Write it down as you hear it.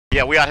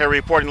Yeah, we out here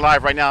reporting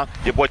live right now.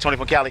 Your boy Tony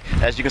from Cali.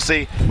 As you can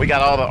see, we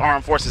got all the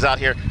armed forces out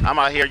here. I'm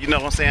out here, you know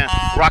what I'm saying,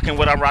 rocking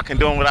what I'm rocking,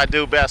 doing what I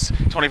do best.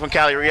 Tony from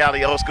Cali,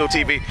 reality, old school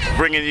TV,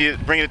 bringing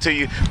it to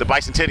you the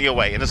bicentennial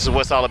way, and this is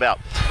what it's all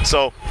about.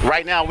 So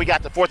right now we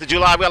got the 4th of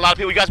July. We got a lot of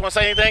people. You guys want to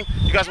say anything?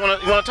 You guys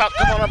want to talk?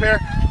 Come on up here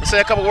and say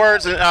a couple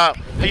words. And are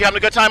you having a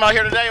good time out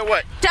here today or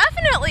what?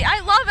 Definitely. I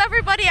love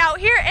everybody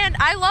out here, and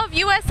I love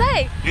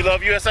USA. You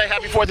love USA.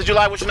 Happy 4th of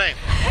July. What's your name?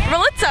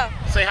 Melissa.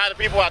 Say hi to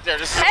people out there.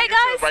 This is hey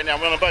guys. Right now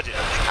we're on a budget.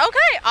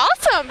 Okay,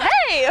 awesome.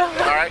 Hey.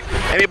 All right.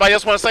 Anybody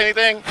else want to say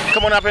anything?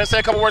 Come on up here and say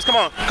a couple words. Come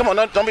on. Come on.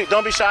 Don't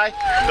be shy.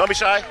 Don't be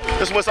shy.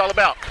 This is what it's all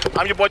about.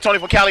 I'm your boy Tony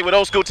from Cali with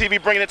Old School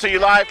TV, bringing it to you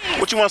live.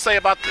 What you want to say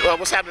about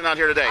what's happening out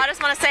here today? I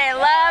just want to say I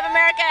love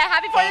America.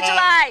 Happy 4th of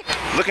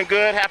July. Looking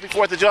good. Happy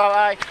 4th of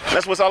July.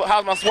 That's what's all.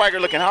 How's my swagger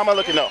looking? How am I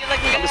looking though?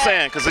 I'm just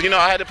saying, because you know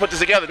I had to put this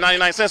together.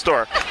 99-cent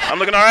store. I'm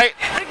looking all right.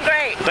 Looking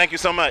great. Thank you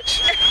so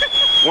much.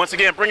 Once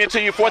again, bring it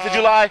to you 4th of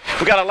July.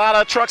 We got a lot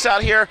of trucks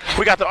out here.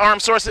 We got the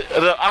armed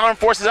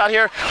forces out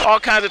here. All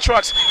kinds of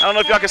trucks. I don't know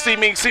if y'all can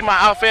see my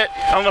outfit.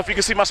 I don't know if you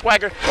can see my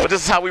swagger, but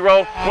this is how we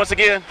roll. Once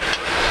again,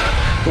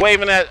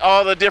 waving at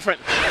all the different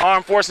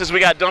armed forces.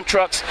 We got dump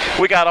trucks.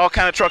 We got all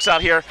kind of trucks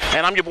out here.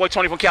 And I'm your boy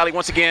Tony from Cali.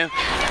 Once again,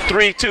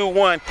 3, 2,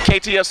 1,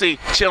 KTFC,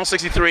 Channel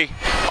 63,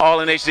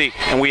 all in HD,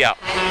 and we out.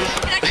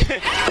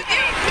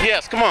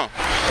 Yes, come on.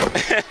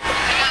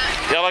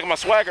 Y'all like my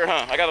swagger,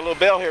 huh? I got a little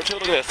bell here too.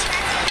 Look at this.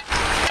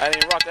 I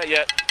didn't even rock that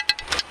yet.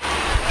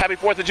 Happy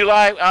 4th of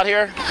July out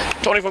here.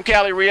 Tony from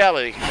Cali,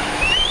 reality.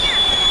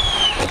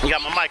 You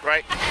got my mic,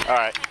 right? All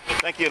right.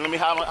 Thank you. Let me,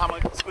 how am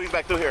I squeeze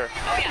back through here?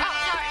 Oh,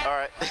 yeah. All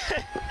right.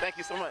 Thank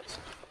you so much.